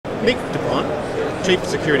Nick Bont, Chief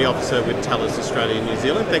Security Officer with Thales Australia and New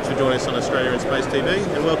Zealand. Thanks for joining us on Australia in Space TV,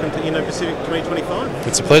 and welcome to Indo-Pacific 2025.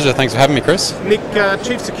 It's a pleasure. Thanks for having me, Chris. Nick,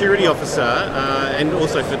 Chief Security Officer, and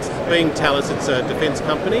also for being Thales, it's a defence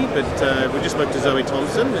company, but we just spoke to Zoe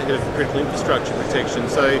Thompson, Head of Critical Infrastructure Protection,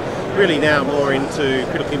 so really now more into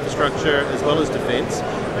critical infrastructure as well as defence.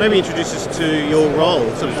 Maybe introduce us to your role,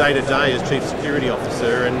 sort of day-to-day as Chief Security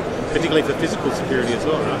Officer, and particularly for physical security as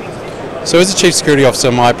well, right? So as a Chief Security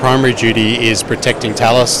Officer, my primary duty is protecting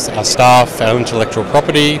Thales, our staff, our intellectual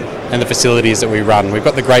property and the facilities that we run. We've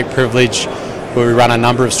got the great privilege where we run a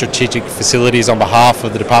number of strategic facilities on behalf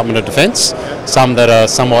of the Department of Defence, some that are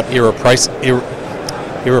somewhat irreplaceable,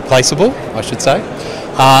 I should say.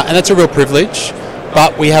 And that's a real privilege,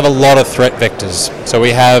 but we have a lot of threat vectors. So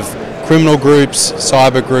we have criminal groups,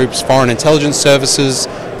 cyber groups, foreign intelligence services,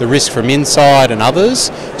 the risk from inside and others.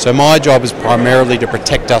 So my job is primarily to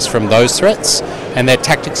protect us from those threats and their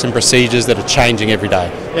tactics and procedures that are changing every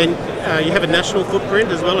day. And you have a national footprint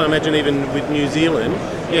as well, I imagine even with New Zealand.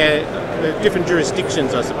 Yeah, different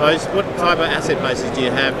jurisdictions, I suppose. What type of asset bases do you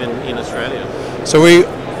have in Australia? So we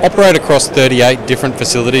operate across 38 different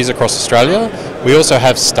facilities across Australia. We also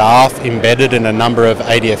have staff embedded in a number of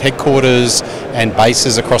ADF headquarters and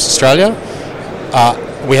bases across Australia.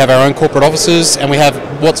 We have our own corporate offices, and we have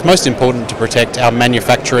what's most important to protect our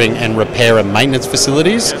manufacturing and repair and maintenance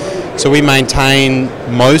facilities. So we maintain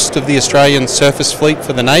most of the Australian surface fleet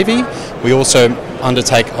for the Navy. We also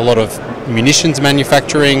undertake a lot of munitions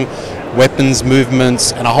manufacturing, weapons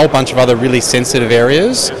movements, and a whole bunch of other really sensitive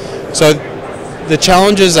areas. So the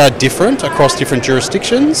challenges are different across different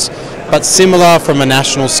jurisdictions, but similar from a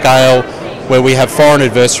national scale, where we have foreign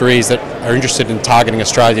adversaries that are interested in targeting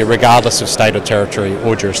Australia regardless of state or territory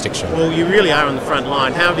or jurisdiction. Well, you really are on the front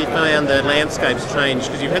line. How have you found the landscape's changed?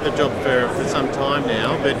 Because you've had the job for some time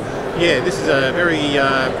now, but yeah, this is a very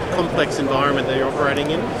complex environment that you're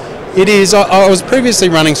operating in. It is. I was previously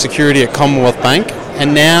running security at Commonwealth Bank,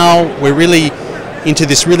 and now we're really into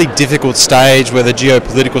this really difficult stage where the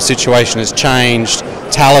geopolitical situation has changed.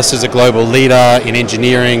 Thales is a global leader in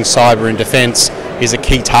engineering, cyber and defence, is a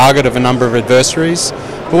key target of a number of adversaries.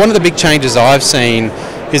 But one of the big changes I've seen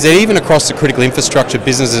is that even across the critical infrastructure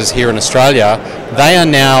businesses here in Australia, they are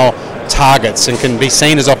now targets and can be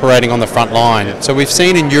seen as operating on the front line. So we've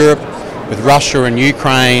seen in Europe with Russia and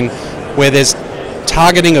Ukraine where there's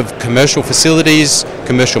targeting of commercial facilities,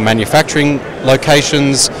 commercial manufacturing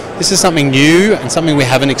locations. This is something new and something we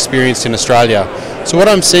haven't experienced in Australia. So what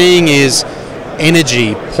I'm seeing is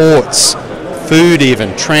energy, ports, food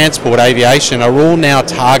even, transport, aviation are all now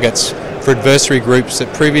targets for adversary groups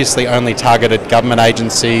that previously only targeted government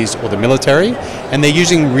agencies or the military, and they're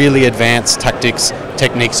using really advanced tactics,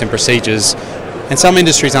 techniques and procedures, and some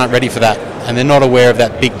industries aren't ready for that, and they're not aware of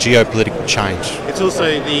that big geopolitical change. It's also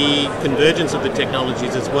the convergence of the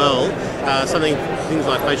technologies as well, things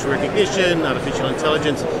like facial recognition, artificial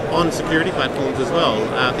intelligence on security platforms as well,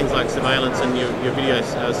 things like surveillance and your video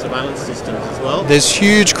surveillance systems as well. There's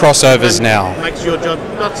huge crossovers now. Makes your job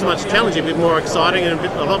not so much challenging, but more exciting and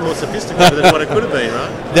a lot more sophisticated than what it could have been,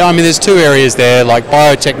 right? I mean, there's two areas there, like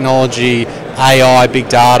biotechnology, AI, big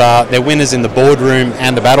data. They're winners in the boardroom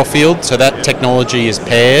and the battlefield, so that technology is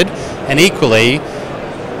paired. And equally,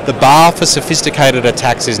 the bar for sophisticated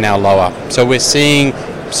attacks is now lower. So we're seeing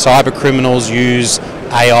cyber criminals use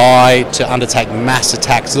AI to undertake mass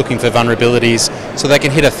attacks looking for vulnerabilities so they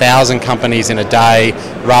can hit 1,000 companies in a day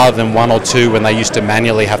rather than one or two when they used to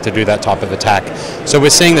manually have to do that type of attack. So we're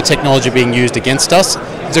seeing the technology being used against us.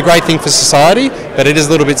 It's a great thing for society, but it is a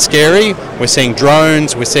little bit scary. We're seeing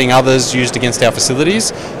drones, we're seeing others used against our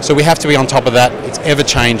facilities, so we have to be on top of that. It's ever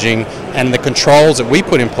changing, and the controls that we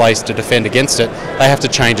put in place to defend against it, they have to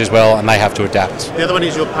change as well, and they have to adapt. The other one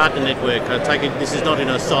is your partner network. I take it this is not in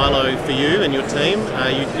a silo for you and your team.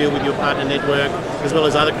 You deal with your partner network as well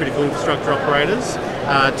as other critical infrastructure operators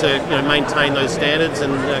to maintain those standards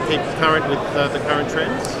and keep current with the current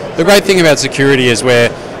trends. The great thing about security is we're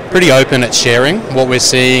pretty open at sharing what we're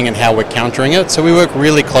seeing and how we're countering it. So we work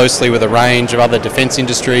really closely with a range of other defence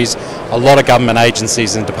industries, a lot of government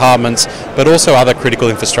agencies and departments, but also other critical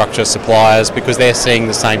infrastructure suppliers because they're seeing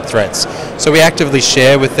the same threats. So we actively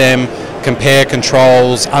share with them, compare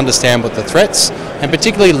controls, understand what the threats, and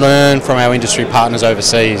particularly learn from our industry partners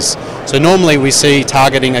overseas. So normally we see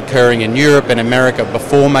targeting occurring in Europe and America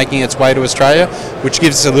before making its way to Australia, which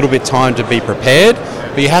gives us a little bit of time to be prepared.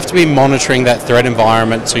 but you have to be monitoring that threat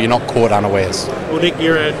environment so you're not caught unawares. Well, Nick,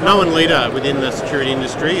 you're a known leader within the security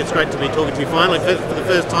industry. It's great to be talking to you finally for the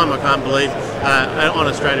first time, I can't believe, on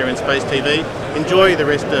Australia in Space TV. Enjoy the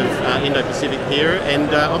rest of Indo-Pacific here,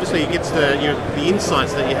 and obviously it gets the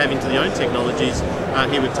insights that you have into the own technologies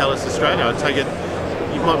here with Thales Australia. I take it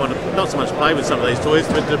you might want to not so much play with some of these toys,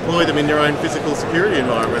 but deploy them in your own physical security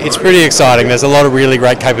environment. It's pretty exciting. There's a lot of really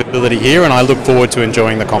great capability here, and I look forward to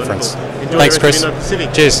enjoying the conference. Enjoy Thanks, the rest Chris. of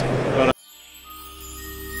Indo-Pacific. Cheers.